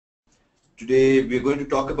Today we are going to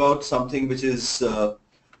talk about something which has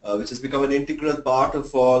become an integral part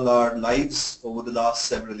of all our lives over the last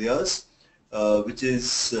several years, which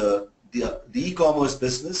is the e-commerce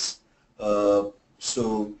business. And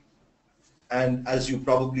as you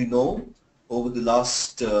probably know, over the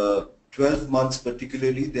last 12 months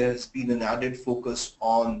particularly, there has been an added focus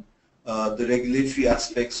on the regulatory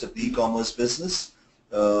aspects of the e-commerce business.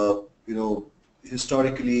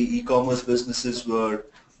 Historically, e-commerce businesses were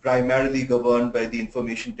primarily governed by the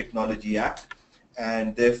Information Technology Act,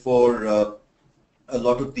 and therefore a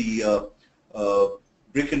lot of the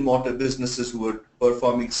brick and mortar businesses who were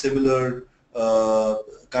performing similar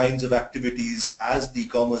kinds of activities as the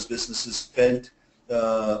e-commerce businesses felt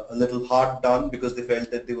a little hard done, because they felt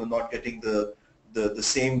that they were not getting the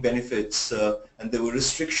same benefits, and there were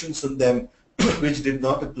restrictions on them which did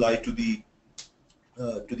not apply to the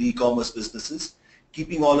e-commerce businesses.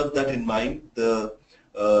 Keeping all of that in mind,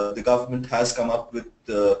 the government has come up with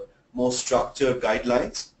more structured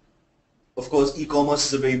guidelines. Of course, e-commerce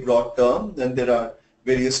is a very broad term, and there are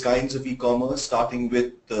various kinds of e-commerce, starting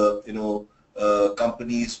with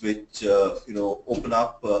companies which open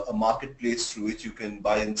up a marketplace through which you can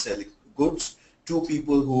buy and sell goods, to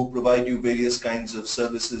people who provide you various kinds of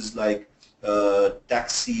services like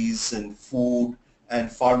taxis and food and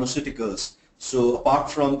pharmaceuticals. So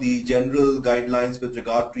apart from the general guidelines with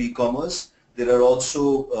regard to e-commerce, there are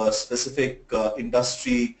also specific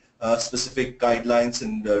industry specific guidelines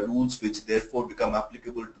and rules which therefore become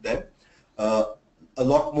applicable to them. A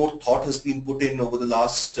lot more thought has been put in over the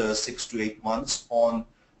last 6 to 8 months on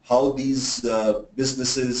how these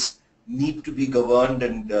businesses need to be governed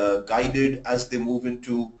and guided as they move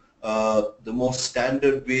into the more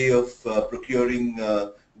standard way of procuring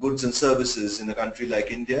goods and services in a country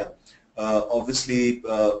like India. Obviously,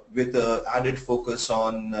 with an added focus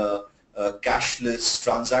on cashless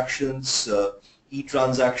transactions,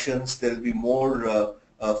 e-transactions, there will be more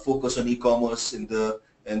focus on e-commerce in the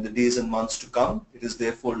days and months to come. It is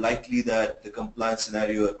therefore likely that the compliance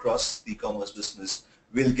scenario across the e-commerce business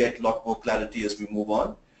will get a lot more clarity as we move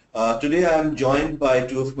on. Today I am joined by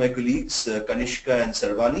two of my colleagues, Kanishka and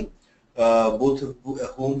Sarvani, both of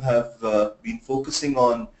whom have been focusing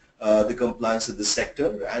on the compliance of the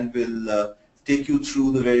sector, and will take you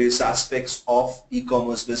through the various aspects of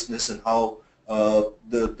e-commerce business and how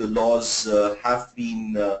the laws have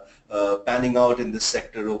been panning out in this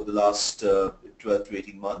sector over the last 12 to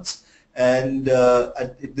 18 months. And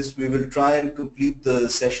we will try and complete the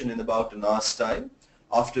session in about an hour's time,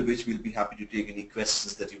 after which we'll be happy to take any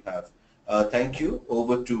questions that you have. Thank you.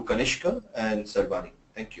 Over to Kanishka and Sarvani.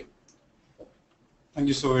 Thank you. Thank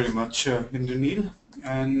you so very much, Indranil.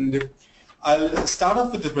 And I'll start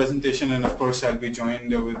off with the presentation, and of course I'll be joined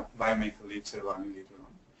by my colleague Sarvani later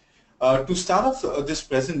on. To start off this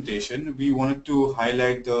presentation, we wanted to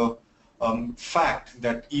highlight the fact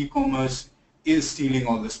that e-commerce is stealing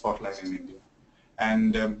all the spotlight in India.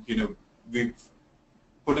 And we've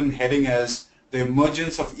put in heading as the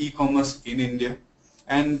emergence of e-commerce in India.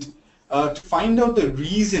 And to find out the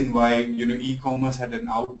reason why e-commerce had an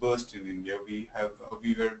outburst in India, we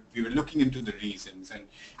were looking into the reasons, and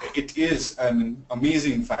it is an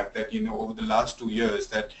amazing fact that over the last 2 years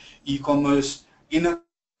that e-commerce in a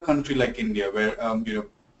country like India, where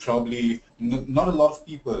probably not a lot of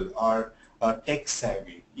people are tech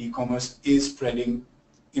savvy, e-commerce is spreading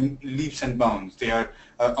in leaps and bounds. They are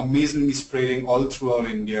amazingly spreading all throughout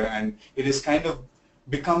India, and it is kind of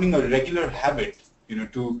becoming a regular habit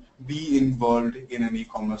to be involved in an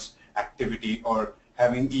e-commerce activity or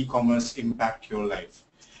having e-commerce impact your life.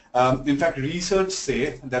 In fact, research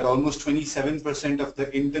say that almost 27% of the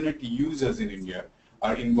internet users in India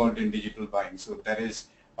are involved in digital buying. So that is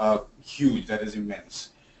huge, that is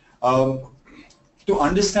immense. To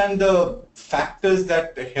understand the factors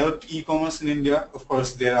that helped e-commerce in India, of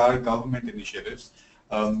course, there are government initiatives,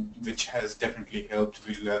 which has definitely helped.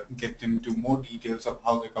 We'll get into more details of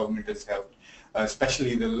how the government has helped,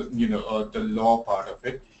 especially the law part of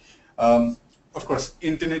it. Of course,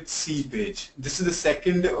 internet seepage. This is the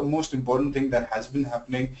second most important thing that has been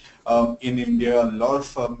happening in India. A lot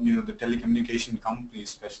of the telecommunication companies,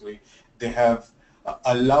 especially, they have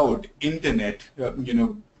allowed internet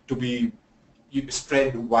to be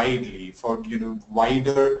spread widely. For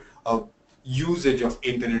wider usage of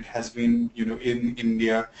internet has been in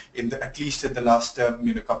India at least in the last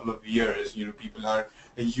couple of years. People are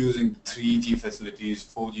using 3G facilities,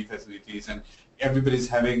 4G facilities, and everybody's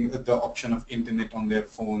having the option of internet on their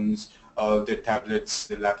phones, their tablets,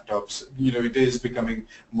 their laptops. It is becoming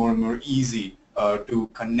more and more easy to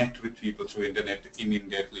connect with people through internet in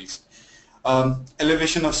India, at least.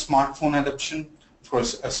 Elevation of smartphone adoption. Of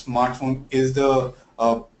course, a smartphone is the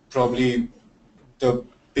probably the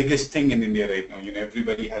biggest thing in India right now.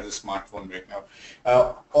 Everybody has a smartphone right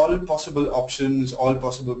now. All possible options, all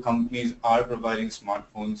possible companies are providing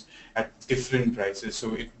smartphones at different prices.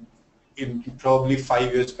 So in probably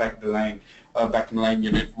 5 years back in the line,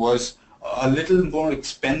 it was a little more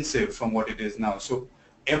expensive from what it is now. So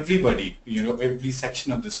everybody, every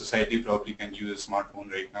section of the society probably can use a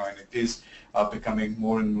smartphone right now, and it is becoming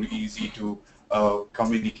more and more easy to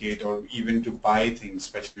communicate or even to buy things,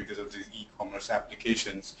 especially because of these e-commerce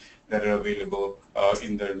applications that are available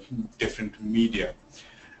in the different media.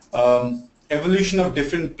 Evolution of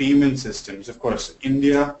different payment systems. Of course,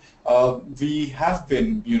 India, we have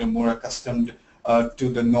been, more accustomed to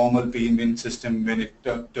the normal payment system when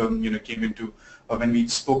it came into when we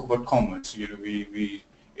spoke about commerce.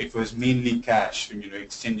 It was mainly cash,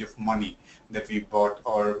 exchange of money that we bought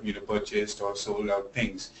or purchased or sold out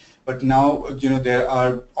things. But now, there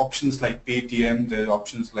are options like Paytm, there are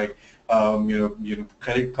options like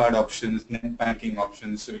credit card options, net banking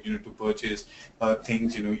options, so, to purchase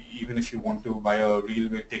things, even if you want to buy a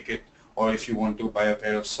railway ticket or if you want to buy a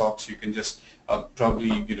pair of socks, you can just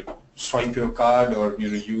probably, swipe your card or,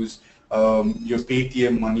 use your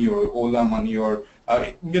Paytm money or Ola money or,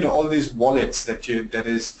 all these wallets that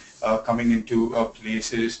is coming into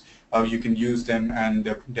places. You can use them and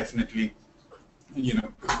definitely,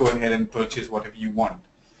 go ahead and purchase whatever you want.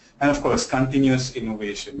 And of course, continuous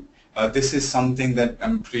innovation. This is something that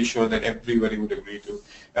I'm pretty sure that everybody would agree to.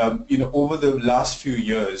 Over the last few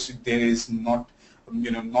years, there is not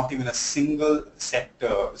even a single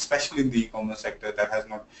sector, especially in the e-commerce sector, that has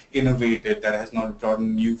not innovated, that has not brought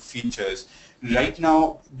in new features. Right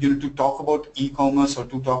now, to talk about e-commerce or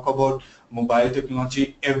to talk about mobile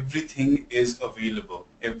technology, everything is available.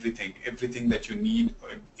 Everything that you need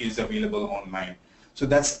is available online. So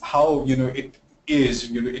that's how it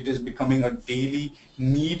is. It is becoming a daily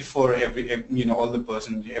need for all the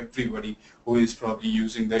person, everybody who is probably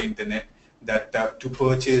using the internet, that to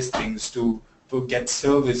purchase things, to get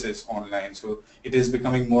services online. So it is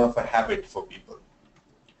becoming more of a habit for people.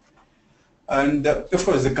 And of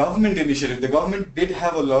course, the government initiative. The government did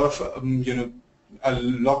have a lot of a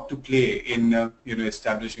lot to play in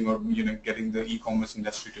establishing or getting the e-commerce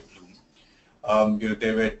industry to bloom.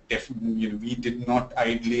 There were definitely we did not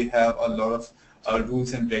ideally have a lot of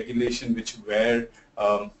rules and regulation which were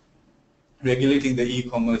regulating the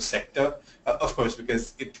e-commerce sector, of course,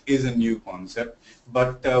 because it is a new concept.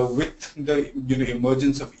 But with the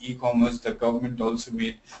emergence of e-commerce, the government also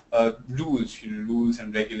made rules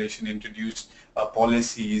and regulation, introduced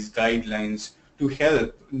policies, guidelines to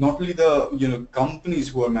help not only the companies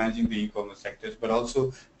who are managing the e-commerce sectors, but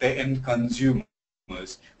also the end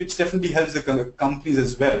consumers, which definitely helps the companies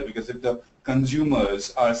as well, because if the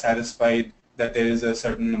consumers are satisfied that there is a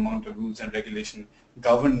certain amount of rules and regulation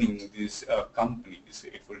governing these companies,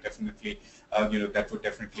 it will definitely, that would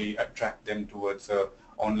definitely attract them towards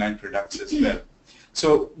online products as well.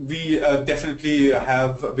 So we definitely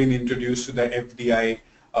have been introduced to the FDI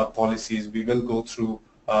policies. We will go through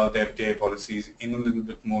the FDI policies in a little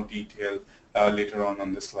bit more detail later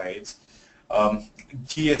on the slides.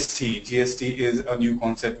 GST is a new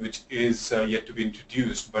concept which is yet to be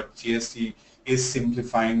introduced, but GST is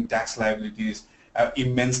simplifying tax liabilities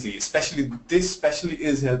immensely. Especially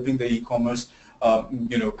is helping the e-commerce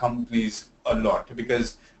companies a lot,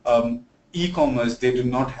 because e-commerce, they do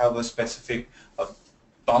not have a specific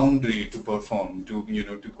boundary to perform, to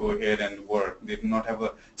go ahead and work. They do not have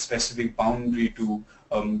a specific boundary to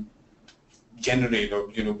generate or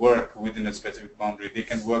work within a specific boundary. They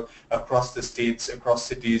can work across the states, across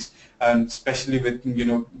cities, and especially with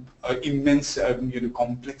immense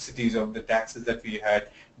complexities of the taxes that we had,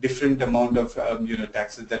 different amount of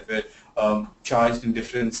taxes that were charged in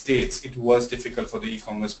different states. It was difficult for the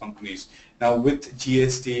e-commerce companies. Now with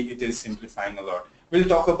GST, it is simplifying a lot. We'll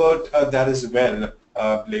talk about that as well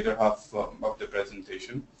later half of the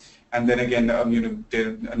presentation. And then again,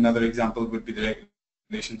 another example would be the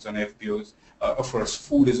regulations on FBOs. Of course,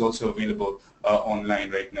 food is also available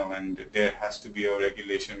online right now, and there has to be a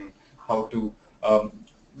regulation on how to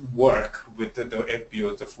work with the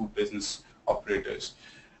FBOs, the food business operators.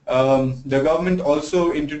 The government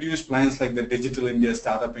also introduced plans like the Digital India,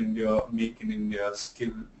 Startup India, Make in India,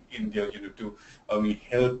 Skill India, to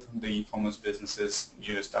help the e-commerce businesses,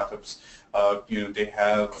 startups. They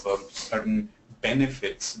have certain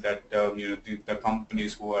benefits that the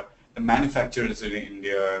companies who are the manufacturers in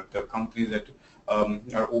India, the companies that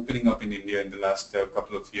are opening up in India in the last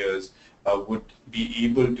couple of years would be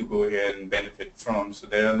able to go ahead and benefit from. So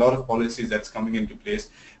there are a lot of policies that's coming into place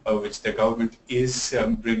which the government is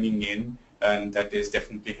bringing in and that is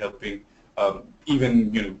definitely helping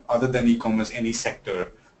even other than e-commerce, any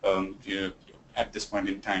sector at this point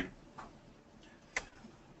in time.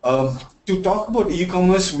 To talk about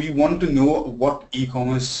e-commerce, we want to know what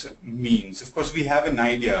e-commerce means. Of course, we have an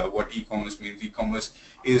idea what e-commerce means. E-commerce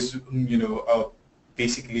is,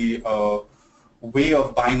 basically a way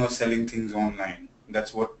of buying or selling things online.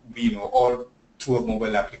 That's what we know, or through a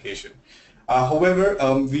mobile application. However,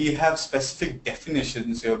 we have specific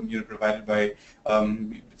definitions provided by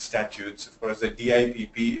statutes. Of course, the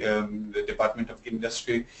DIPP, the Department of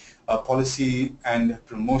Industry Policy and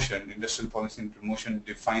Promotion, Industrial Policy and Promotion,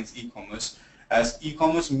 defines e-commerce as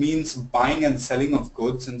e-commerce means buying and selling of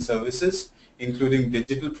goods and services, including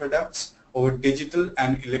digital products, over digital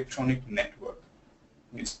and electronic network.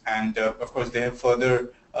 And of course, they have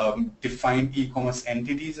further defined e-commerce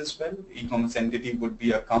entities as well. E-commerce entity would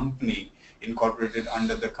be a company incorporated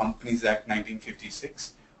under the Companies Act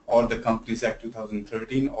 1956 or the Companies Act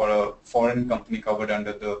 2013, or a foreign company covered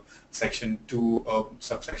under the Section 2 of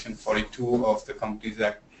subsection 42 of the Companies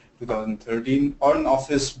Act 2013, or an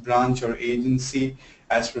office, branch, or agency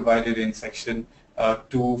as provided in Section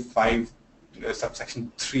 2(5)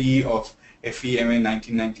 subsection 3 of FEMA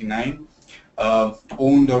 1999,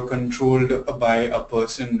 owned or controlled by a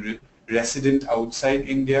person resident outside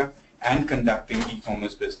India and conducting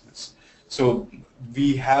e-commerce business. So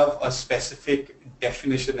we have a specific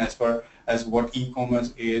definition as far as what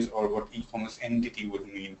e-commerce is, or what e-commerce entity would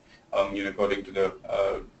mean, according to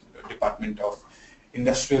the Department of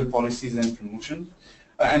Industrial Policies and Promotion.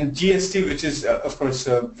 And GST, which is of course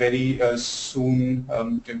very soon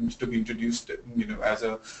to be introduced, as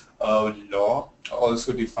a law,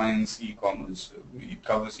 also defines e-commerce. It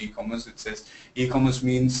covers e-commerce. It says e-commerce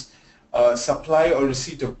means supply or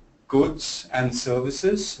receipt of goods and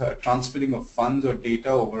services, transmitting of funds or data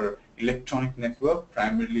over electronic network,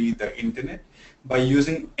 primarily the internet, by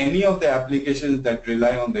using any of the applications that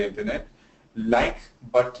rely on the internet, like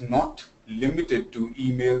but not limited to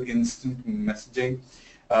email, instant messaging,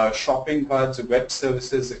 shopping carts, web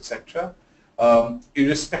services, etc.,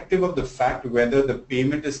 irrespective of the fact whether the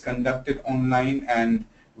payment is conducted online and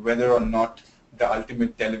whether or not the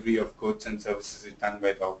ultimate delivery of goods and services is done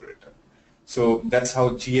by the operator. So that's how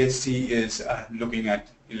GST is looking at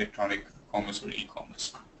electronic commerce or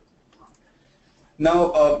e-commerce.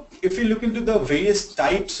 Now, if you look into the various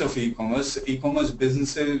types of e-commerce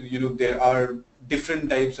businesses, there are different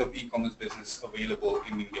types of e-commerce business available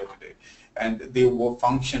in India today, and they will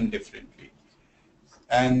function differently.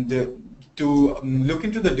 And to look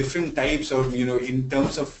into the different types of, in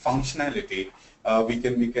terms of functionality, we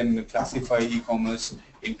can classify e-commerce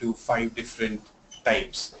into 5 different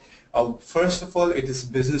types. First of all, it is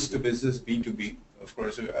business to business, B2B, of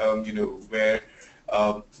course, where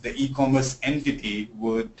the e-commerce entity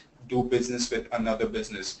would do business with another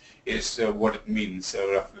business is what it means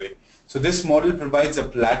roughly. So this model provides a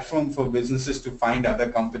platform for businesses to find other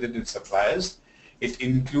competitive suppliers. It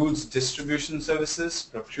includes distribution services,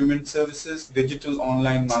 procurement services, digital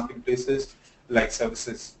online marketplaces like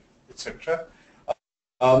services, etc.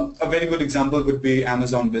 A very good example would be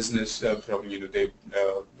Amazon Business. Probably they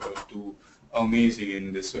do amazing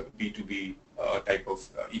in this B2B type of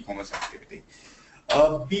e-commerce activity.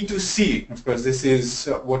 B2C, of course, this is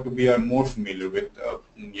what we are more familiar with.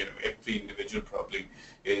 Every individual probably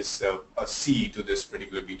is a C to this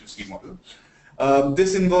particular B2C model.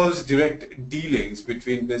 This involves direct dealings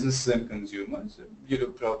between businesses and consumers.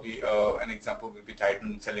 Probably an example would be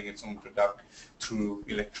Titan selling its own product through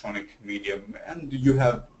electronic medium, and you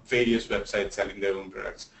have various websites selling their own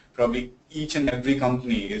products. Probably each and every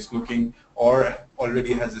company is looking or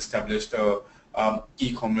already has established a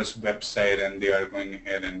e-commerce website, and they are going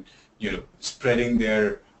ahead and spreading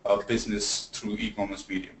their business through e-commerce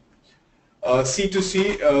medium.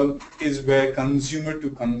 C2C is where consumer to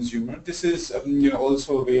consumer. This is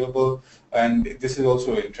also available, and this is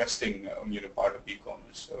also an interesting part of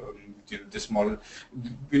e-commerce. This model,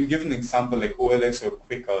 we'll give an example like OLX or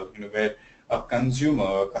Quicker, where a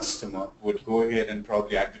consumer, a customer would go ahead and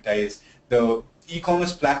probably advertise. The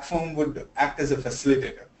e-commerce platform would act as a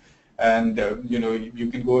facilitator, and you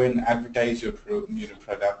can go and advertise your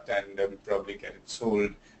product and probably get it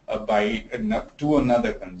sold to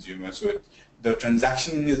another consumer. So the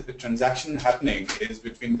transaction happening is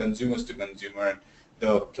between consumers to consumer, and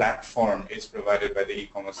the platform is provided by the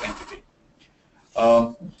e-commerce entity.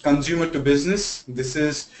 Consumer to business, this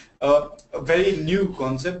is a very new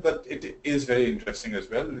concept, but it is very interesting as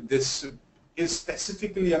well. This is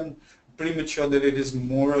specifically, I'm pretty much sure that it is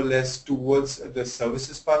more or less towards the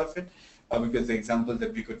services part of it, because the example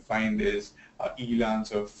that we could find is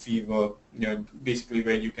Elance or Fever, basically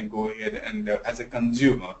where you can go ahead and as a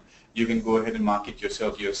consumer, you can go ahead and market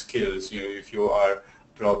yourself, your skills. If you are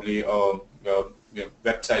probably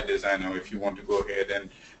website designer, if you want to go ahead and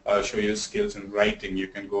show your skills in writing, you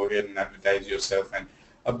can go ahead and advertise yourself, and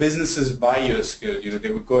businesses buy your skill.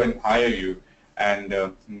 They would go and hire you, and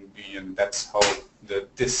that's how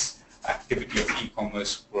this activity of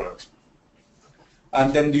e-commerce works.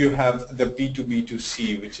 And then you have the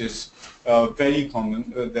B2B2C, which is very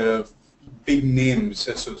common. There are big names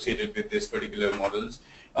associated with this particular models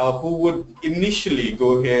who would initially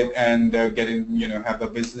go ahead and get in, have a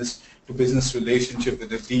business-to-business relationship with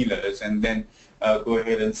the dealers, and then go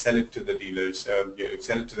ahead and sell it to the dealers, sell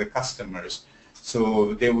it to the customers.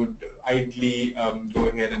 So they would ideally go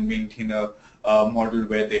ahead and maintain a model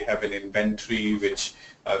where they have an inventory, which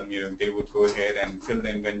they would go ahead and fill the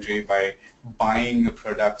inventory by buying the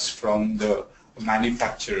products from the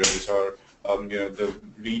manufacturers or the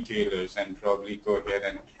retailers, and probably go ahead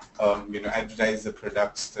and advertise the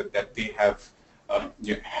products that they have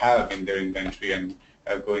in their inventory, and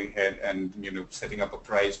going ahead and setting up a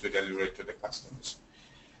price to deliver it to the customers.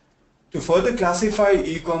 To further classify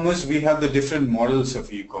e-commerce, we have the different models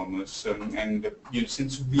of e-commerce, and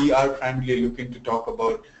since we are primarily looking to talk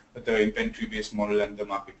about the inventory-based model and the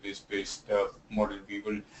marketplace-based model, we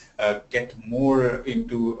will get more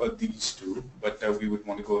into these two, but we would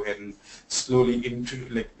want to go ahead and slowly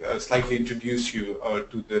slightly introduce you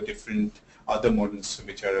to the different other models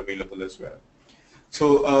which are available as well.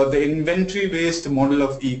 So the inventory-based model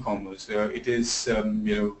of e-commerce, it is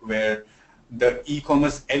where the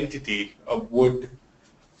e-commerce entity would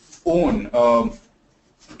own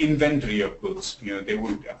inventory of goods. They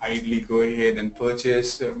would ideally go ahead and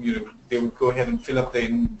purchase, they would go ahead and fill up the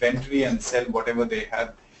inventory and sell whatever they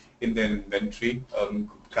have in their inventory.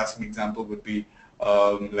 Classic example would be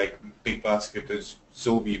like Big Basket is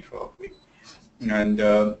Zoe probably. And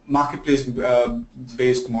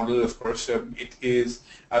marketplace-based model, of course, it is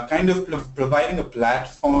kind of providing a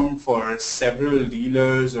platform for several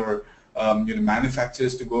dealers or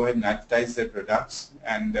manufacturers to go ahead and advertise their products,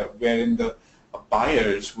 and wherein the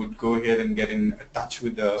buyers would go ahead and get in touch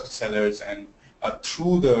with the sellers, and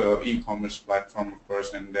through the e-commerce platform, of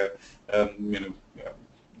course, and the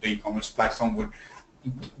e-commerce platform would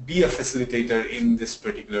be a facilitator in this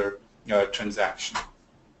particular transaction.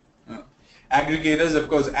 Aggregators, of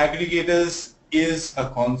course, aggregators is a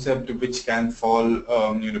concept which can fall,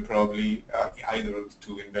 probably either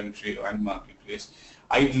to inventory and marketplace.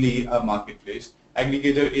 Ideally, a marketplace.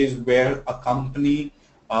 Aggregator is where a company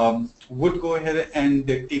would go ahead and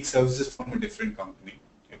take services from a different company,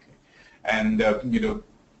 okay, and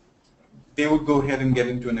they would go ahead and get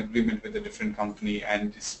into an agreement with a different company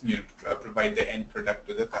and provide the end product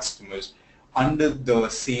to the customers under the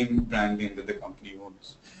same branding that the company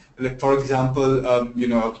owns. Like for example,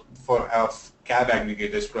 for our cab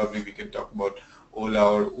aggregators, probably we can talk about Ola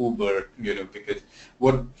or Uber, because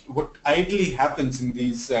what ideally happens in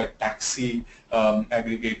these taxi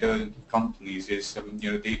aggregator companies is,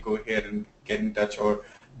 they go ahead and get in touch, or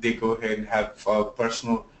they go ahead and have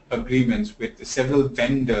personal agreements with several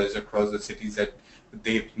vendors across the cities that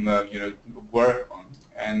they work on,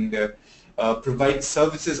 and provide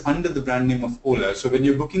services under the brand name of Ola. So when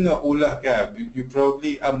you're booking a Ola cab, you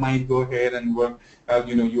probably might go ahead and work,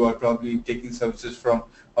 you are probably taking services from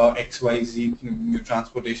XYZ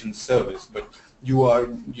transportation service, but you are,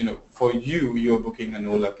 for you're booking an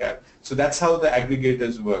Ola cab. So that's how the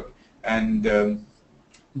aggregators work, and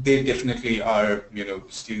they definitely are,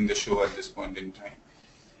 stealing the show at this point in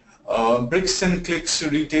time. Bricks and clicks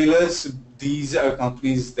retailers, these are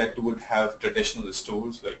companies that would have traditional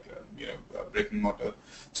stores like brick and mortar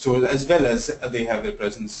stores, as well as they have their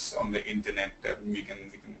presence on the internet. We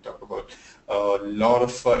can talk about a lot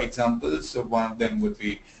of examples. So one of them would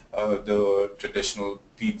be the traditional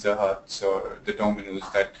Pizza Huts or the Domino's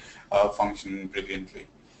that function brilliantly.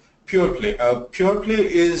 Pure play. Pure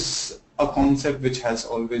play is a concept which has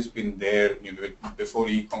always been there. Before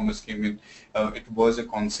e-commerce came in, it was a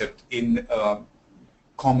concept in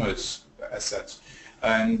commerce as such.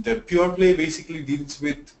 And pure play basically deals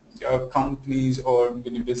with companies or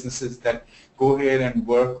businesses that go ahead and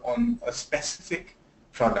work on a specific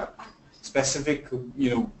product, specific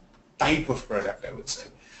type of product, I would say.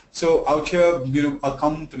 So out here, a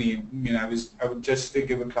company, I would just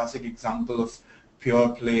give a classic example of pure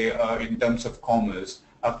play in terms of commerce.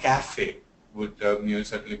 A cafe would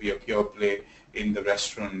certainly be a pure play in the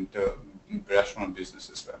restaurant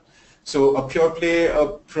business as well. So a pure play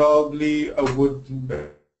probably would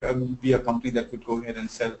be a company that would go ahead and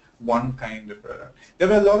sell one kind of product.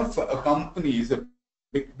 There are a lot of companies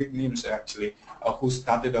big names actually, who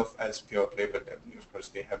started off as pure play, but of course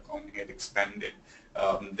they have gone ahead expanded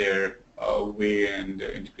their way and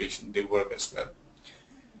integration they work as well.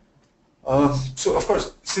 So of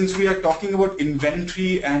course, since we are talking about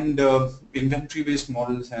inventory and inventory-based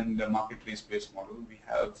models and marketplace-based model, we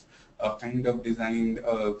have kind of designed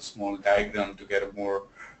a small diagram to get a more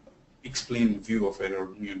explained view of it, or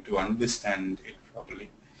to understand it properly.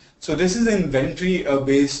 So this is an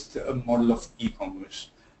inventory-based model of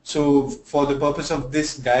e-commerce. So for the purpose of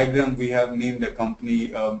this diagram, we have named the company,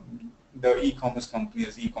 the e-commerce company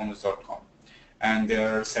as ecommerce.com, and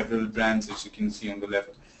there are several brands, as you can see on the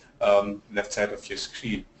left side of your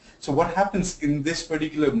screen. So what happens in this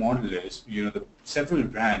particular model is, the several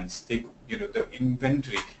brands take, the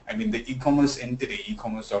inventory, I mean the e-commerce entity,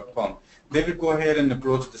 ecommerce.com, they would go ahead and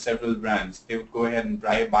approach the several brands. They would go ahead and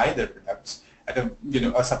buy their products at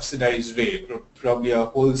a subsidized rate, probably a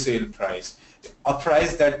wholesale price, a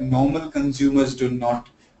price that normal consumers do not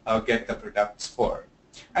get the products for,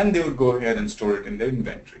 and they would go ahead and store it in their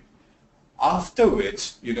inventory. After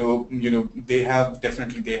which, they have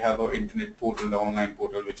an internet portal, the online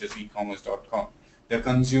portal, which is ecommerce.com. The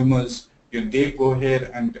consumers, they go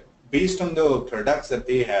ahead and based on the products that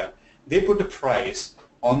they have, they put a price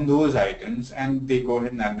on those items and they go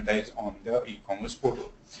ahead and advertise on the e-commerce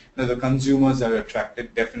portal. Now the consumers are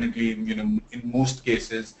attracted, definitely, in most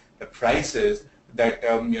cases, the prices that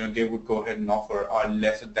they would go ahead and offer are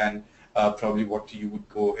lesser than probably what you would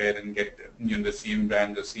go ahead and get the same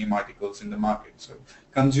brand or same articles in the market. So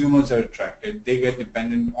consumers are attracted, they get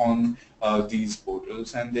dependent on these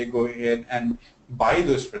portals, and they go ahead and buy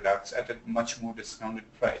those products at a much more discounted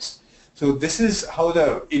price. So this is how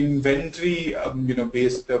the inventory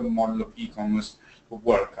based model of e-commerce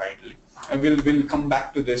work ideally. And we'll come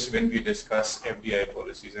back to this when we discuss FDI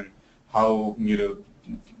policies and how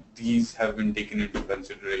these have been taken into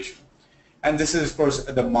consideration. And this is, of course,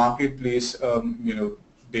 the marketplace,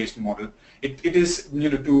 based model. It is,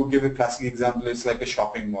 to give a classic example, it's like a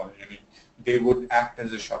shopping mall. They would act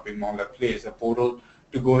as a shopping mall, a place, a portal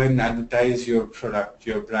to go ahead and advertise your product,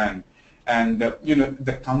 your brand, and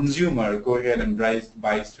the consumer go ahead and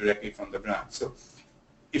buys directly from the brand. So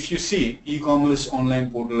if you see, e-commerce online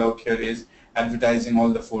portal out here is advertising all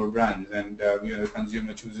the 4 brands, and the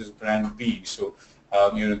consumer chooses brand B. So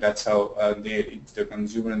that's how the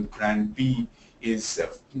consumer and the brand B is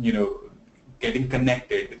getting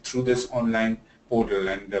connected through this online portal,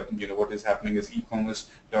 and what is happening is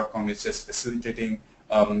ecommerce.com is just facilitating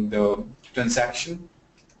the transaction,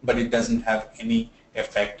 but it doesn't have any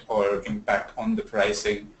effect or impact on the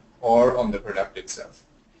pricing or on the product itself.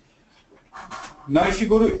 Now if you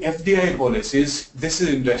go to FDI policies, this is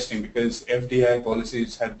interesting because FDI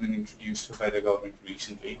policies have been introduced by the government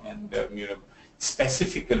recently, and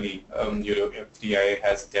specifically, FDI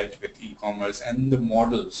has dealt with e-commerce and the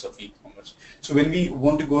models of e-commerce. So when we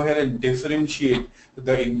want to go ahead and differentiate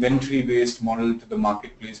the inventory-based model to the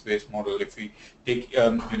marketplace-based model, if we take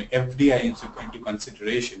FDI into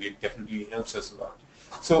consideration, it definitely helps us a lot.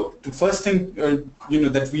 So the first thing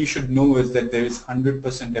that we should know is that there is 100%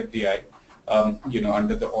 FDI,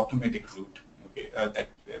 under the automatic route. Okay,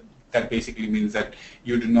 that basically means that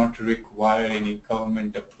you do not require any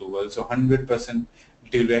government approval. So 100%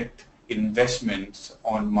 direct investments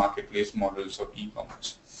on marketplace models of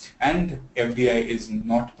e-commerce. And FDI is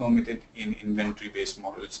not permitted in inventory-based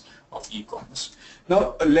models of e-commerce.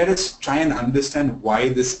 Now let us try and understand why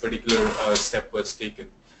this particular step was taken.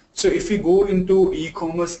 So if we go into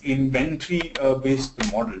e-commerce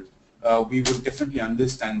inventory-based model, we will definitely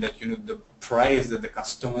understand that the price that the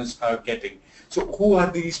customers are getting. So who are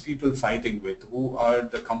these people fighting with? Who are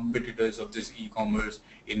the competitors of this e-commerce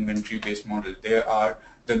inventory-based model? There are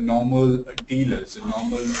the normal dealers, the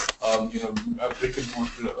normal brick and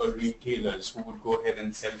mortar retailers who would go ahead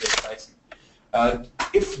and sell their pricing.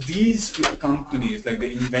 If these companies, like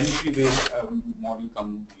the inventory-based model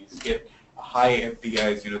companies, get high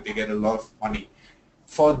FDIs, they get a lot of money.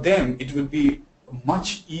 For them, it would be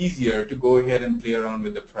much easier to go ahead and play around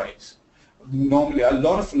with the price. Normally, a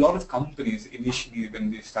lot of companies initially, when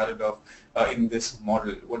they started off in this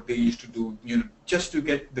model, what they used to do, just to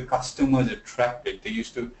get the customers attracted, they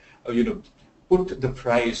used to, put the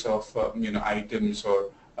price of items or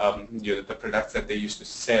the products that they used to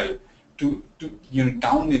sell to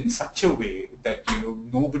down in such a way that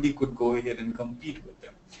nobody could go ahead and compete with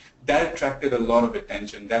them. That attracted a lot of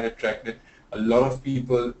attention. That attracted a lot of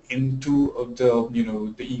people into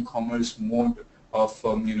the e-commerce mode of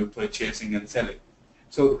purchasing and selling.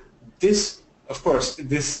 So this, of course,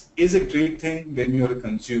 this is a great thing when you're a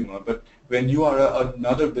consumer, but when you are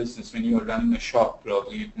another business, when you are running a shop,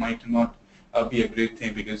 probably it might not be a great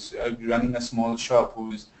thing, because running a small shop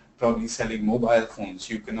who is probably selling mobile phones,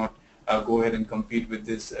 you cannot go ahead and compete with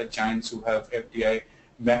these giants who have FDI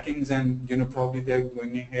backings, and probably they're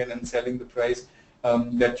going ahead and selling the price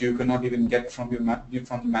that you cannot even get from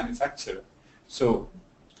from the manufacturer. So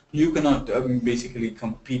you cannot basically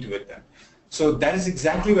compete with them. So that is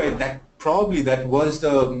exactly why that was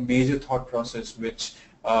the major thought process which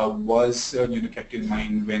was kept in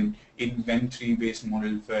mind when inventory-based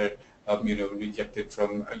models were rejected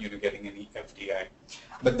from getting any FDI.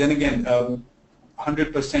 But then again, 100%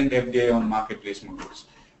 FDI on marketplace models,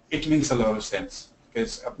 it makes a lot of sense,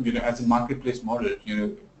 because as a marketplace model,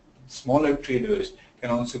 smaller traders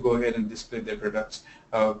can also go ahead and display their products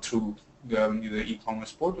through the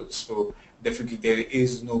e-commerce portals. So definitely there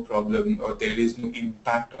is no problem, or there is no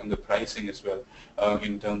impact on the pricing as well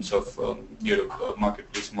in terms of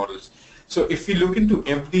marketplace models. So if we look into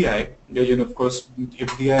FDI, of course,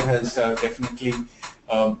 FDI has definitely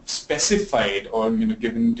specified or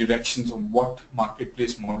given directions on what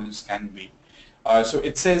marketplace models can be. So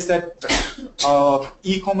it says that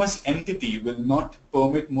e-commerce entity will not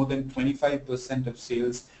permit more than 25% of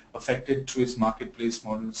sales affected through its marketplace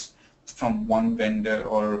models from one vendor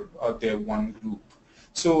or their one group.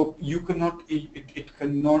 So you cannot, it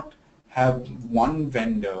cannot have one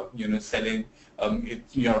vendor, selling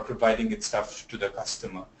providing its stuff to the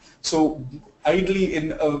customer. So ideally,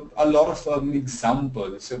 in a lot of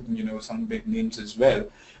examples, some big names as well,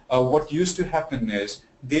 what used to happen is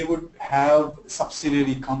they would have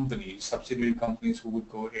subsidiary companies who would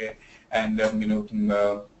go here and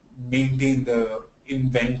maintain the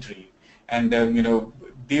inventory, and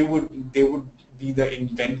they would be the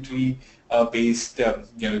inventory based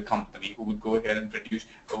company who would go ahead and produce,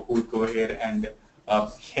 or who would go ahead and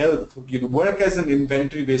help work as an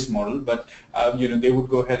inventory based model, but they would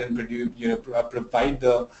go ahead and produce, provide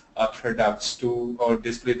the products to, or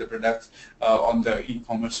display the products on the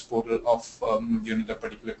e-commerce portal of the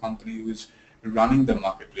particular company who is running the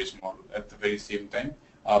marketplace model. At the very same time,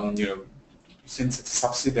 since it's a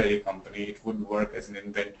subsidiary company, it would work as an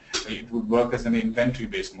inventory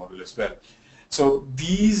based model as well. So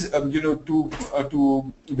these,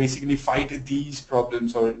 to basically fight these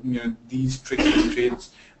problems, or these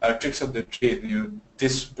tricks of the trade,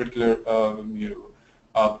 this particular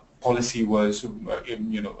policy was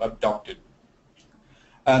adopted.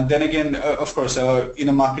 And then again, of course, in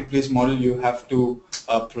a marketplace model, you have to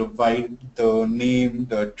provide the name,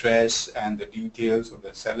 the address, and the details of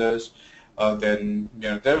the sellers. Then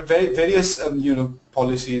there are various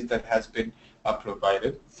policies that has been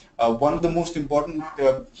provided. One of the most important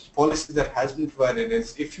policies that has been provided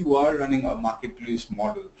is, if you are running a marketplace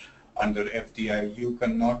model under FDI, you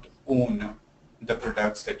cannot own the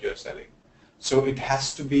products that you're selling. So it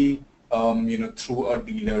has to be through a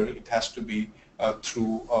dealer, it has to be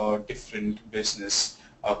through a different business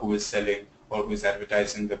who is selling or who is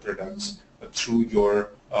advertising the products through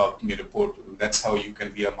your portal. That's how you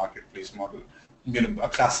can be a marketplace model. A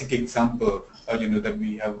classic example that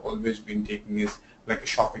we have always been taking is like a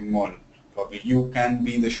shopping mall. Probably you can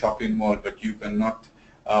be the shopping mall, but you cannot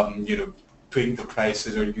tweak the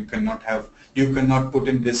prices, or you cannot put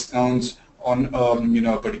in discounts on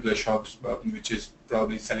a particular shop which is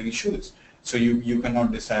probably selling shoes. So you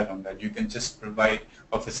cannot decide on that. You can just provide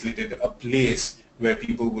or facilitate a place where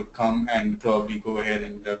people would come and probably go ahead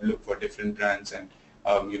and look for different brands and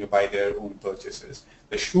buy their own purchases.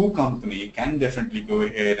 The shoe company can definitely go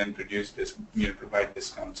ahead and produce this, provide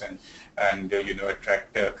discounts and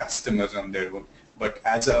attract customers on their own. But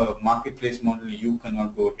as a marketplace model, you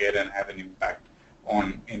cannot go ahead and have an impact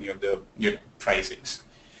on any of the pricings.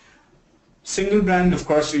 Single brand, of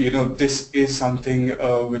course, this is something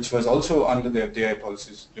which was also under the FDI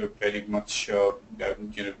policies. Very much,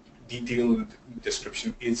 detailed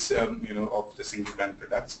description is of the single brand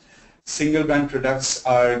products. Single brand products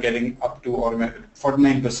are getting up to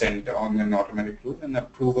 49% on an automatic route, and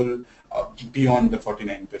approval beyond the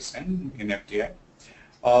 49% in FDI.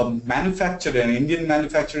 Manufacturer, an Indian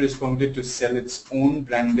manufacturer, is permitted to sell its own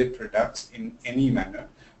branded products in any manner,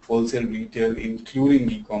 wholesale, retail, including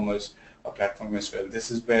e-commerce platform as well. This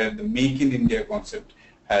is where the Make in India concept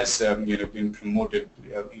has been promoted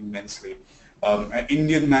immensely.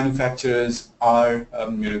 Indian manufacturers are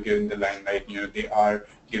given the limelight. They are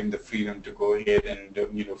given the freedom to go ahead and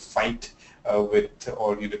fight with,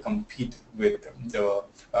 or compete with the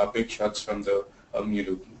big shots from the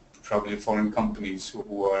probably foreign companies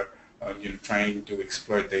who are trying to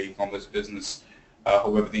exploit the e-commerce business.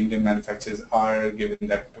 However, the Indian manufacturers are given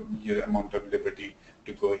that amount of liberty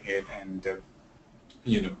to go ahead and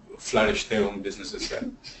flourish their own business as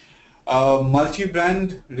well.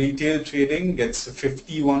 Multi-brand retail trading gets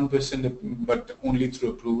 51%, but only through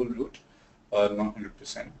approval route, not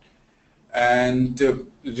 100%. And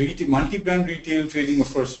multi-brand retail trading,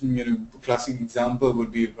 of course, classic example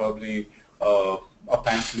would be probably a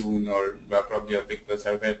pantaloon or probably a big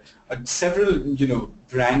bazaar where several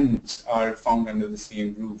brands are found under the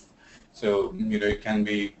same roof. So it can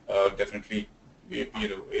be definitely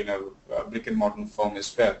in a brick and mortar form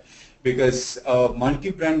as well, because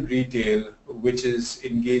multi-brand retail which is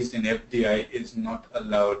engaged in FDI is not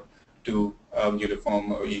allowed to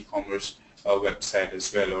form e-commerce website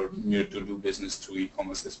as well, or to do business through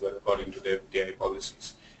e-commerce as well according to the FDI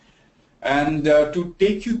policies. And to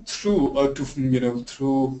take you through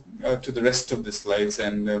to the rest of the slides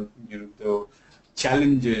and the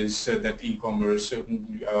challenges that e-commerce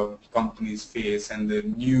companies face and the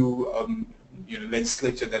new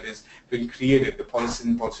legislature that is being created, the policies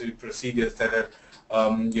and policy procedures that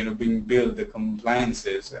are being built, the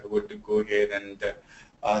compliances, I would go ahead and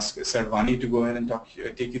ask Sarvani to go ahead and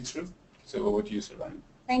take you through. So over to you, Sarvani.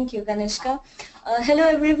 Thank you, Kanishka. Hello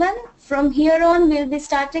everyone. From here on, we'll be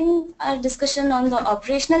starting our discussion on the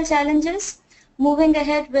operational challenges, moving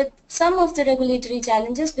ahead with some of the regulatory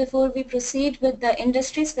challenges before we proceed with the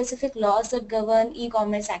industry-specific laws that govern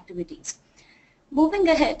e-commerce activities. Moving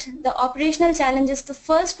ahead, the operational challenges, the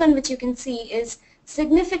first one which you can see is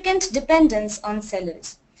significant dependence on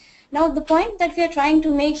sellers. Now, the point that we are trying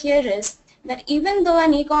to make here is that even though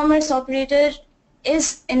an e-commerce operator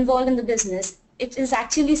is involved in the business, it is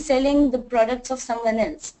actually selling the products of someone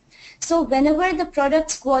else. So whenever the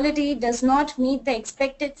product's quality does not meet the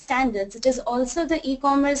expected standards, it is also the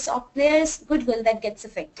e-commerce player's goodwill that gets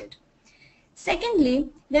affected. Secondly,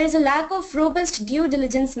 there is a lack of robust due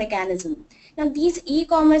diligence mechanism. Now these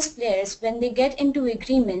e-commerce players, when they get into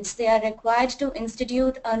agreements, they are required to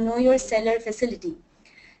institute a know your seller facility.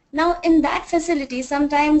 Now in that facility,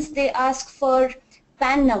 sometimes they ask for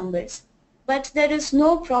PAN numbers, but there is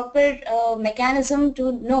no proper mechanism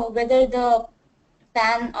to know whether the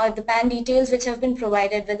PAN or the PAN details which have been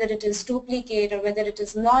provided, whether it is duplicate or whether it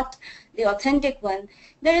is not the authentic one.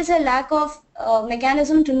 There is a lack of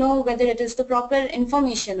mechanism to know whether it is the proper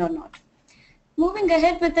information or not. Moving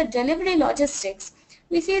ahead with the delivery logistics,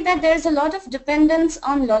 we see that there is a lot of dependence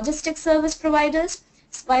on logistics service providers.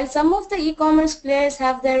 While some of the e-commerce players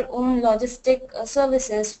have their own logistic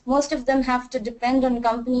services, most of them have to depend on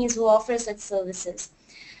companies who offer such services.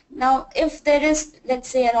 Now, if there is, let's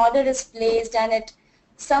say, an order is placed and it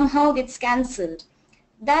somehow gets cancelled,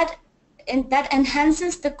 that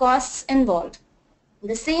enhances the costs involved.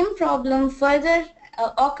 The same problem further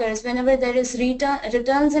occurs whenever there is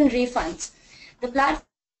returns and refunds. The platform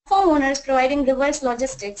owners providing reverse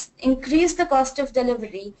logistics increase the cost of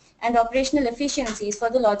delivery and operational efficiencies for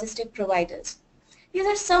the logistic providers. These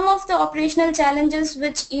are some of the operational challenges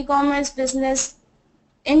which e-commerce business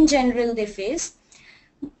in general they face.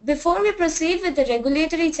 Before we proceed with the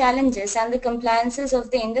regulatory challenges and the compliances of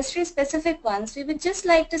the industry-specific ones, we would just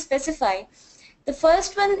like to specify. The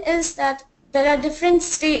first one is that there are different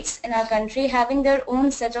states in our country having their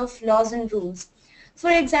own set of laws and rules. For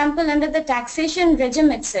example, under the taxation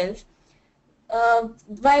regime itself,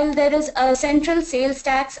 while there is a Central Sales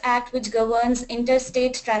Tax Act which governs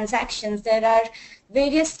interstate transactions, there are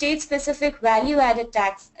various state-specific value-added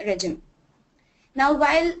tax regime. Now,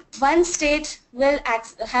 while one state will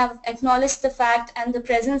have acknowledged the fact and the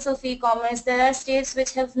presence of e-commerce, there are states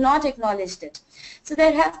which have not acknowledged it. So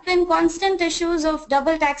there have been constant issues of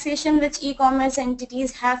double taxation which e-commerce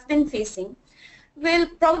entities have been facing. We'll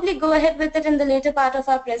probably go ahead with it in the later part of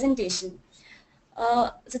our presentation.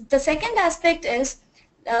 The second aspect is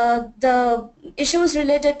the issues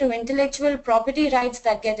related to intellectual property rights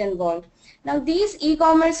that get involved. Now these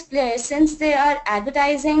e-commerce players, since they are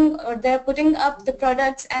advertising or they're putting up the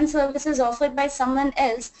products and services offered by someone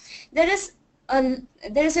else, there is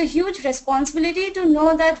a huge responsibility to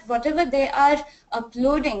know that whatever they are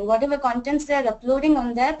uploading, whatever contents they are uploading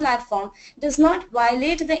on their platform does not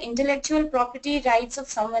violate the intellectual property rights of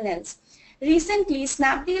someone else. Recently,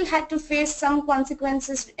 Snapdeal had to face some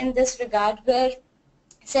consequences in this regard, where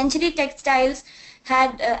Century Textiles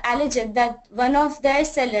had alleged that one of their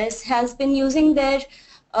sellers has been using their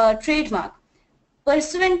trademark,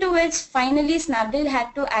 pursuant to which finally Snapdeal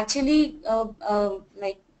had to actually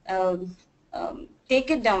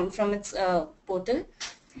take it down from its portal.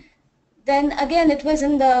 Then again, it was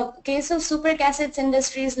in the case of Super Cassettes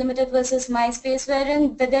Industries Limited versus MySpace,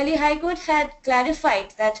 wherein the Delhi High Court had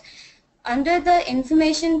clarified that under the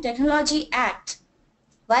Information Technology Act,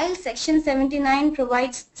 while Section 79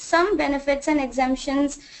 provides some benefits and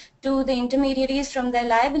exemptions to the intermediaries from their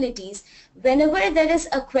liabilities whenever there is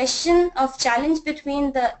a question of challenge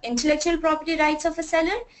between the intellectual property rights of a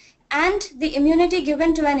seller and the immunity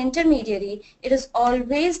given to an intermediary. It is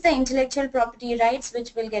always the intellectual property rights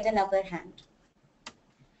which will get an upper hand.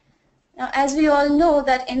 Now, as we all know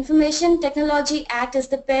that Information Technology Act is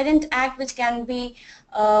the parent act which can be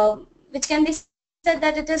said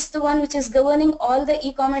that it is the one which is governing all the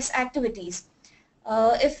e-commerce activities.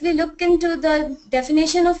 If we look into the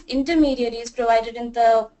definition of intermediaries provided in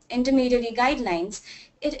the intermediary guidelines,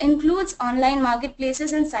 it includes online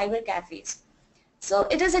marketplaces and cyber cafes. So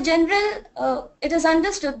it is it is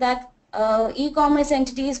understood that e-commerce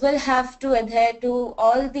entities will have to adhere to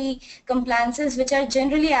all the compliances which are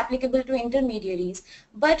generally applicable to intermediaries.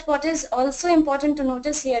 But what is also important to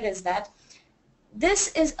notice here is that this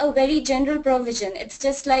is a very general provision. It's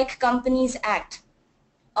just like Companies Act.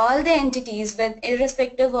 All the entities,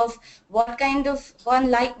 irrespective of what kind of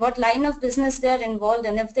what line of business they are involved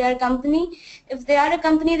in, if they are a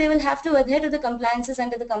company, they will have to adhere to the compliances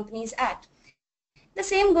under the Companies Act. The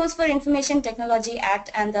same goes for Information Technology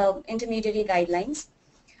Act and the intermediary guidelines.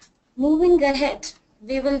 Moving ahead,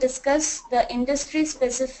 we will discuss the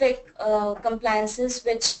industry-specific compliances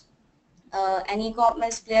which an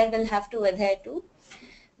e-commerce player will have to adhere to.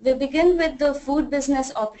 We begin with the food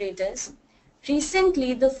business operators.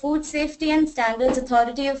 Recently, the Food Safety and Standards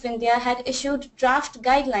Authority of India had issued draft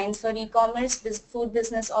guidelines for e-commerce food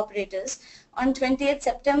business operators on 20th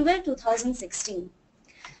September 2016.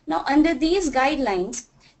 Now, under these guidelines,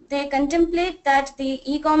 they contemplate that the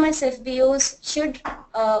e-commerce FBOs should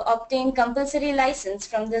obtain compulsory license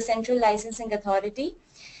from the Central Licensing Authority,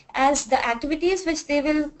 as the activities which they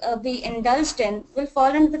will be indulged in will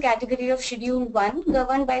fall under the category of Schedule 1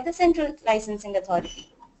 governed by the Central Licensing Authority.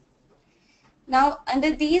 Now,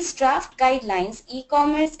 under these draft guidelines,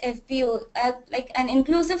 e-commerce FBO, like an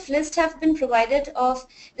inclusive list have been provided of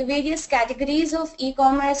the various categories of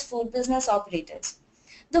e-commerce food business operators.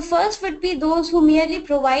 The first would be those who merely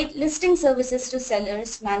provide listing services to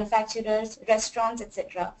sellers, manufacturers, restaurants,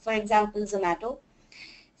 etc. For example, Zomato.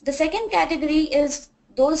 The second category is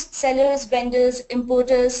those sellers, vendors,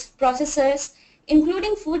 importers, processors,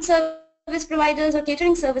 including food service providers or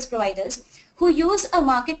catering service providers, who use a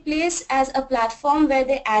marketplace as a platform where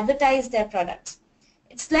they advertise their products.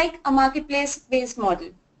 It's like a marketplace-based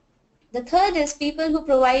model. The third is people who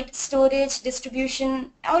provide storage,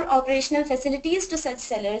 distribution, or operational facilities to such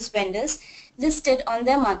sellers, vendors listed on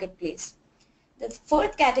their marketplace. The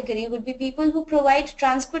fourth category would be people who provide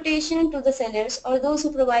transportation to the sellers or those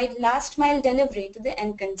who provide last mile delivery to the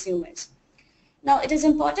end consumers. Now, it is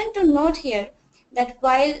important to note here that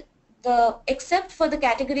while except for the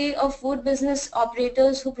category of food business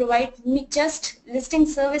operators who provide just listing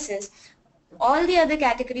services, all the other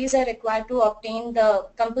categories are required to obtain the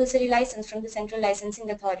compulsory license from the Central Licensing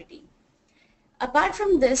Authority. Apart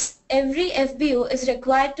from this, every FBO is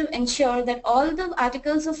required to ensure that all the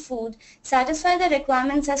articles of food satisfy the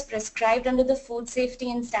requirements as prescribed under the Food Safety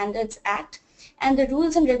and Standards Act and the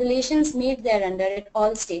rules and regulations made thereunder at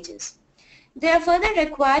all stages. They are further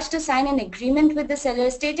required to sign an agreement with the seller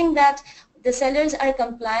stating that the sellers are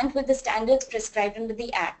compliant with the standards prescribed under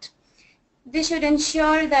the Act. They should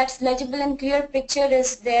ensure that legible and clear picture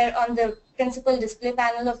is there on the principal display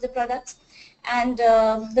panel of the products, and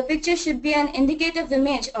the picture should be an indicative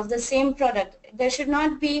image of the same product. There should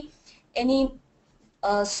not be any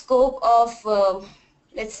scope of,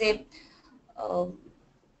 let's say,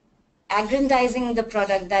 aggrandizing the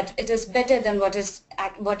product that it is better than what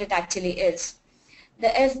it actually is. The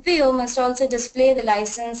FBO must also display the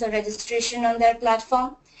license or registration on their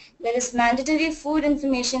platform. There is mandatory food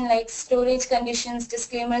information like storage conditions,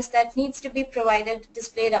 disclaimers that needs to be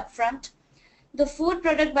displayed up front. The food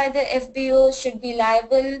product by the FBO should be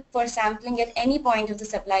liable for sampling at any point of the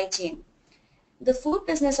supply chain. The food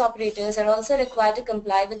business operators are also required to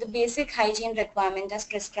comply with the basic hygiene requirement as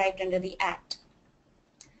prescribed under the Act.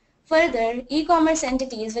 Further, e-commerce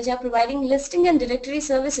entities which are providing listing and directory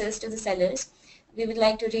services to the sellers, we would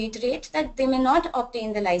like to reiterate that they may not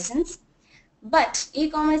obtain the license. But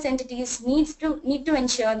e-commerce entities need to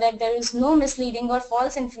ensure that there is no misleading or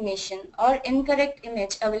false information or incorrect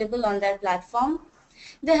image available on their platform.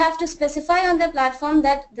 They have to specify on their platform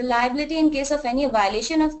that the liability in case of any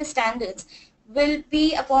violation of the standards will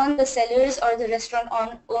be upon the sellers or the restaurant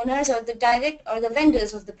owners or the direct or the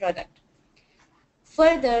vendors of the product.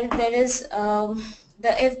 Further, there is the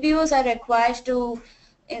FBOs are required to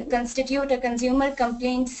constitute a consumer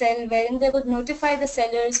complaint cell wherein they would notify the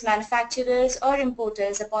sellers, manufacturers or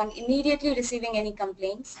importers upon immediately receiving any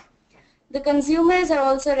complaints. The consumers are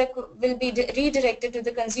also will be redirected to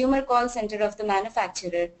the consumer call center of the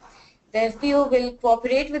manufacturer. The FBO will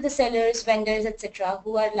cooperate with the sellers, vendors, etc.,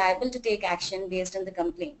 who are liable to take action based on the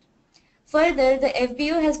complaint. Further, the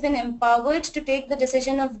FBO has been empowered to take the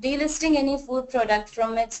decision of delisting any food product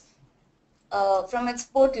from its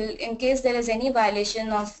portal in case there is any violation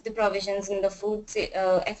of the provisions in the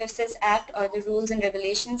FSS Act or the rules and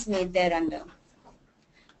regulations made thereunder.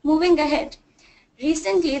 Moving ahead,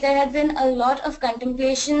 recently there had been a lot of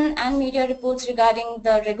contemplation and media reports regarding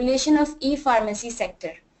the regulation of e-pharmacy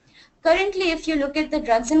sector. Currently, if you look at the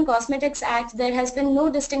Drugs and Cosmetics Act, there has been no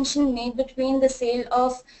distinction made between the sale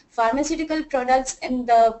of pharmaceutical products in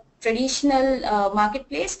the traditional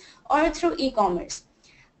marketplace or through e-commerce.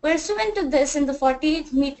 Pursuant to this, in the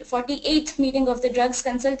 48th meeting of the Drugs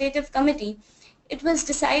Consultative Committee, it was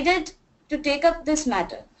decided to take up this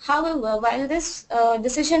matter. However, while this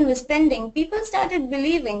decision was pending, people started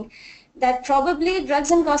believing that probably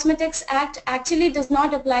Drugs and Cosmetics Act actually does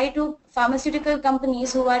not apply to pharmaceutical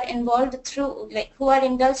companies who are involved who are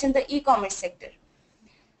indulged in the e-commerce sector.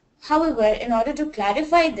 However, in order to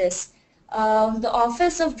clarify this, the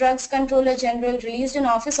Office of Drugs Controller General released an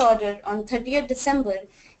office order on 30th December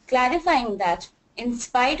clarifying that in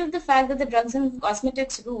spite of the fact that the drugs and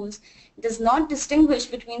cosmetics rules does not distinguish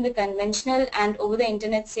between the conventional and over the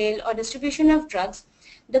internet sale or distribution of drugs,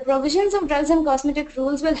 the provisions of drugs and cosmetic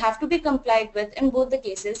rules will have to be complied with in both the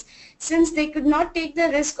cases, since they could not take the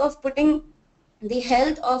risk of putting the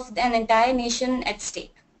health of an entire nation at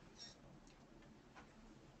stake.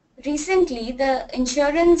 Recently, the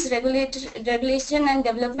Insurance Regulation and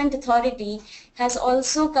Development Authority has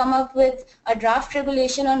also come up with a draft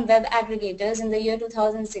regulation on web aggregators in the year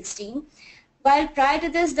 2016. While prior to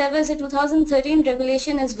this, there was a 2013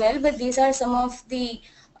 regulation as well, but these are some of the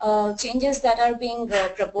changes that are being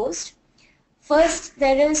proposed. First,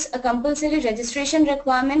 there is a compulsory registration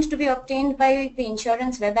requirement to be obtained by the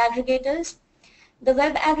insurance web aggregators. The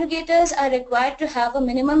web aggregators are required to have a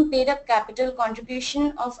minimum paid up capital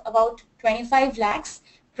contribution of about 25 lakhs.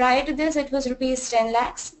 Prior to this, it was rupees 10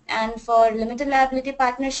 lakhs, and for limited liability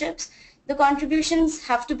partnerships, the contributions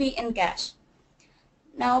have to be in cash.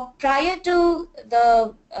 Now, prior to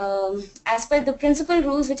the, as per the principal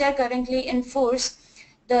rules which are currently in force,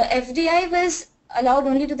 the FDI was allowed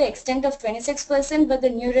only to the extent of 26%, but the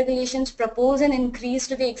new regulations propose an increase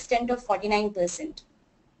to the extent of 49%.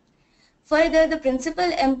 Further, the principal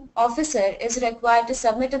officer is required to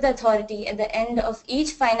submit to the authority at the end of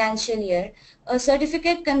each financial year a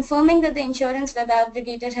certificate confirming that the insurance web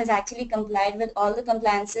aggregator has actually complied with all the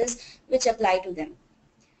compliances which apply to them.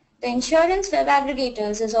 The insurance web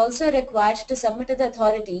aggregators is also required to submit to the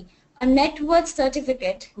authority a net worth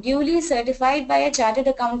certificate duly certified by a chartered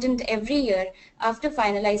accountant every year after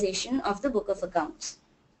finalization of the book of accounts.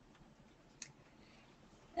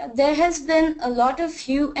 There has been a lot of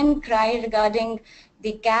hue and cry regarding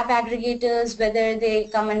the cab aggregators, whether they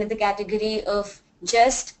come under the category of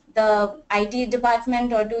just the IT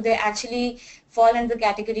department or do they actually fall into the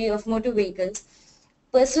category of motor vehicles,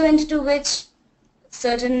 pursuant to which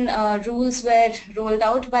certain rules were rolled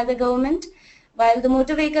out by the government. While the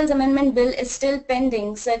Motor Vehicles Amendment Bill is still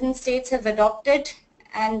pending, certain states have adopted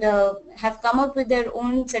and have come up with their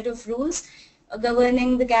own set of rules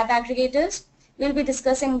governing the cab aggregators. We'll be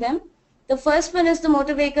discussing them. The first one is the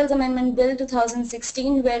Motor Vehicles Amendment Bill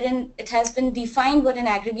 2016, wherein it has been defined what an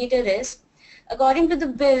aggregator is. According to the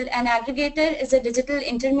bill, an aggregator is a digital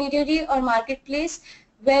intermediary or marketplace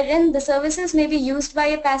wherein the services may be used by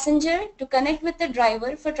a passenger to connect with the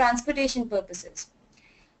driver for transportation purposes.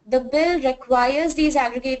 The bill requires these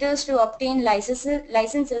aggregators to obtain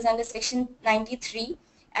licenses under Section 93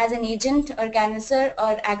 as an agent or canvasser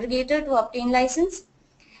or aggregator to obtain license.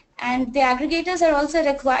 And the aggregators are also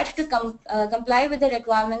required to comply with the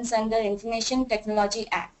requirements under Information Technology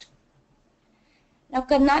Act. Now,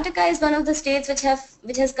 Karnataka is one of the states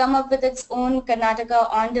which has come up with its own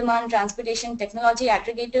Karnataka on-demand transportation technology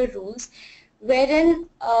aggregator rules, wherein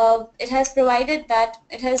it has provided that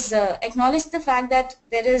it has acknowledged the fact that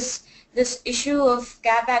there is this issue of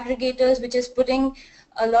cab aggregators which is putting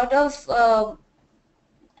a lot of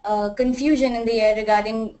confusion in the air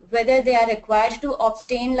regarding whether they are required to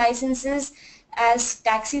obtain licenses as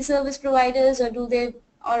taxi service providers or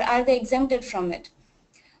are they exempted from it.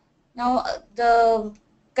 Now, the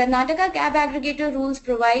Karnataka cab aggregator rules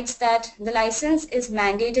provides that the license is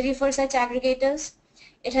mandatory for such aggregators.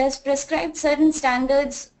 It has prescribed certain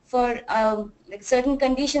standards for like certain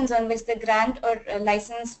conditions on which the grant or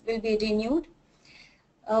license will be renewed.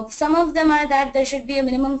 Some of them are that there should be a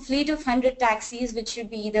minimum fleet of 100 taxis which should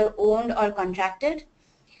be either owned or contracted.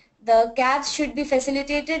 The cabs should be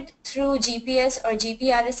facilitated through GPS or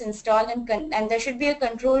GPRS installed, and there should be a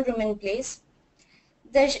control room in place.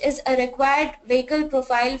 There is a required vehicle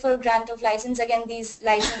profile for grant of license. Again, these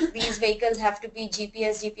vehicles have to be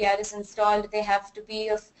GPS, GPRS installed. They have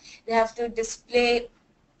to display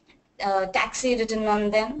taxi written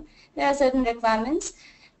on them. There are certain requirements.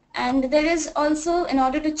 And there is also, in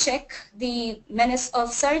order to check the menace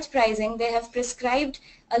of surge pricing, they have prescribed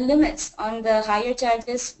a limits on the higher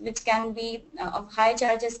charges which can be, of higher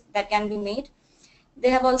charges that can be made. They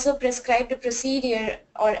have also prescribed a procedure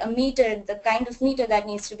or a meter, the kind of meter that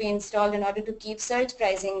needs to be installed in order to keep surge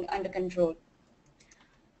pricing under control.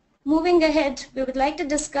 Moving ahead, we would like to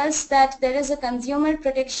discuss that there is a consumer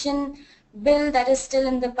protection bill that is still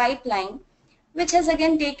in the pipeline, which has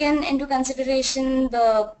again taken into consideration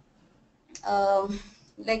the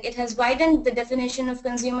it has widened the definition of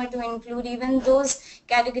consumer to include even those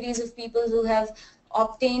categories of people who have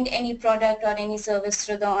obtained any product or any service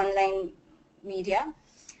through the online media.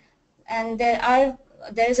 And there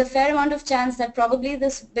is a fair amount of chance that probably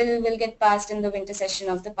this bill will get passed in the winter session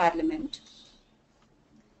of the Parliament.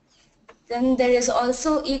 Then there is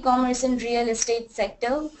also e-commerce in real estate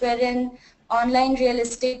sector, wherein online real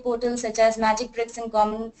estate portals such as Magic Bricks and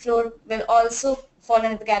Common Floor will also fall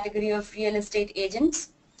into the category of real estate agents.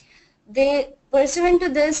 Pursuant to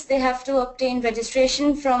this, they have to obtain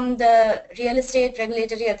registration from the Real Estate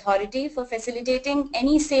Regulatory Authority for facilitating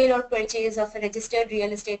any sale or purchase of a registered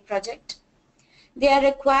real estate project. They are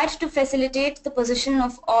required to facilitate the possession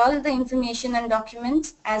of all the information and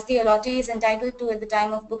documents as the allottee is entitled to at the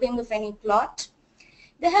time of booking of any plot.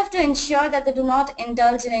 They have to ensure that they do not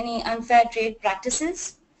indulge in any unfair trade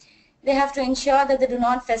practices. They have to ensure that they do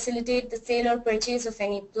not facilitate the sale or purchase of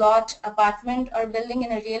any plot, apartment or building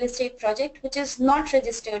in a real estate project which is not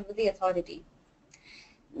registered with the authority.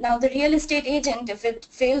 Now the real estate agent, if it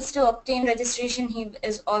fails to obtain registration, he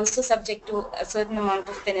is also subject to a certain amount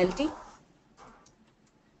of penalty.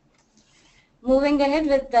 Moving ahead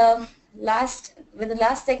with the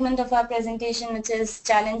last segment of our presentation, which is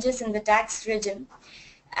challenges in the tax regime.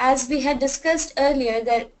 As we had discussed earlier,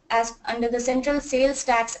 that as under the Central Sales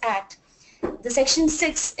Tax Act, the Section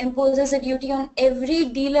 6 imposes a duty on every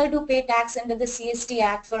dealer to pay tax under the CST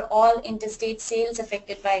Act for all interstate sales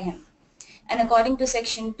affected by him. And according to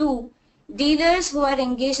Section 2, dealers who are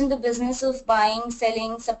engaged in the business of buying,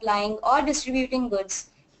 selling, supplying or distributing goods,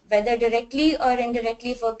 whether directly or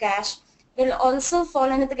indirectly for cash, will also fall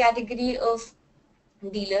under the category of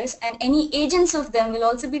dealers, and any agents of them will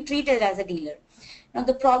also be treated as a dealer. Now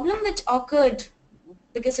the problem which occurred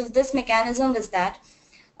because of this mechanism is that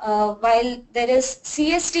while there is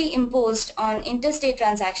CST imposed on interstate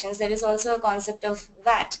transactions, there is also a concept of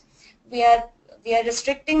VAT. We are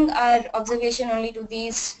restricting our observation only to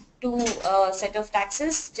these two set of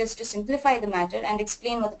taxes just to simplify the matter and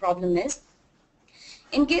explain what the problem is.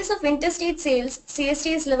 In case of interstate sales,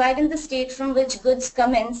 CST is levied in the state from which goods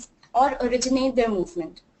commence or originate their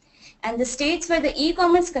movement. And the states where the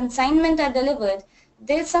e-commerce consignment are delivered,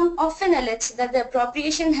 they often allege that the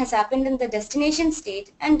appropriation has happened in the destination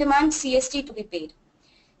state and demand CST to be paid.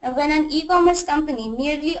 Now, when an e-commerce company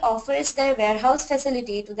merely offers their warehouse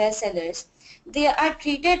facility to their sellers, they are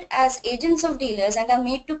treated as agents of dealers and are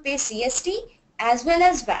made to pay CST as well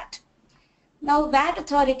as VAT. Now, VAT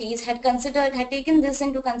authorities had taken this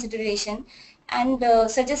into consideration and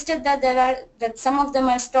suggested that some of them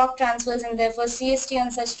are stock transfers and therefore CST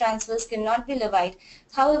on such transfers cannot be levied.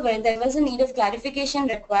 However, there was a need of clarification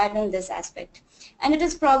required on this aspect. And it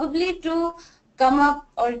is probably to come up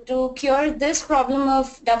or to cure this problem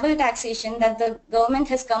of double taxation that the government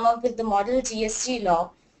has come up with the Model GST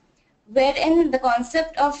Law, wherein the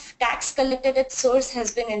concept of tax collected at source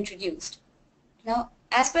has been introduced. Now,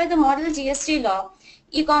 as per the Model GST Law,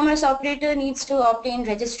 e-commerce operator needs to obtain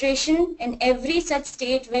registration in every such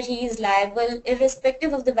state where he is liable,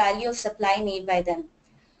 irrespective of the value of supply made by them.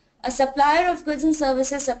 A supplier of goods and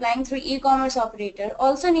services supplying through e-commerce operator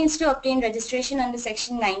also needs to obtain registration under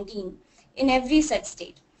Section 19 in every such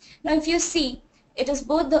state. Now, if you see, it is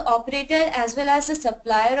both the operator as well as the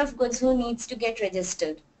supplier of goods who needs to get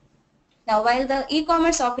registered. Now, while the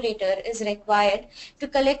e-commerce operator is required to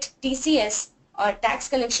collect TCS or tax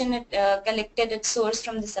collection collected at source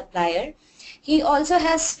from the supplier, he also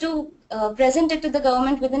has to present it to the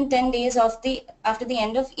government within 10 days after the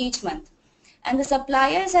end of each month. And the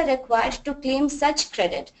suppliers are required to claim such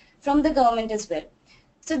credit from the government as well.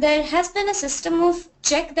 So there has been a system of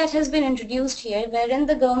check that has been introduced here, wherein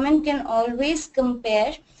the government can always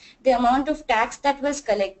compare the amount of tax that was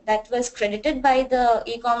credited by the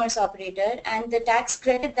e-commerce operator and the tax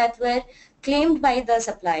credit that were claimed by the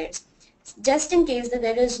suppliers. just in case that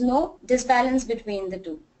there is no disbalance between the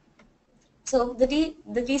two. So the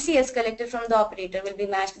TCS collected from the operator will be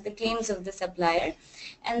matched with the claims of the supplier,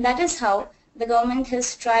 and that is how the government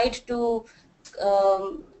has tried to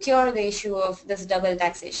cure the issue of this double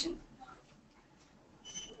taxation.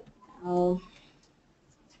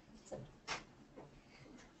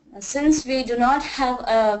 Since we do not have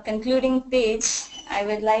a concluding page, I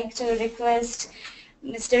would like to request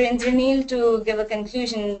Mr. Indranil to give a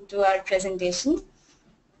conclusion to our presentation.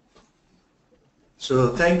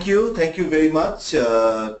 So thank you very much,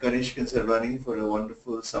 Kanishk and Sarvani, for a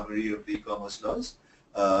wonderful summary of the e-commerce laws.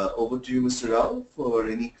 Over to you, Mr. Rao, for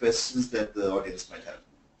any questions that the audience might have.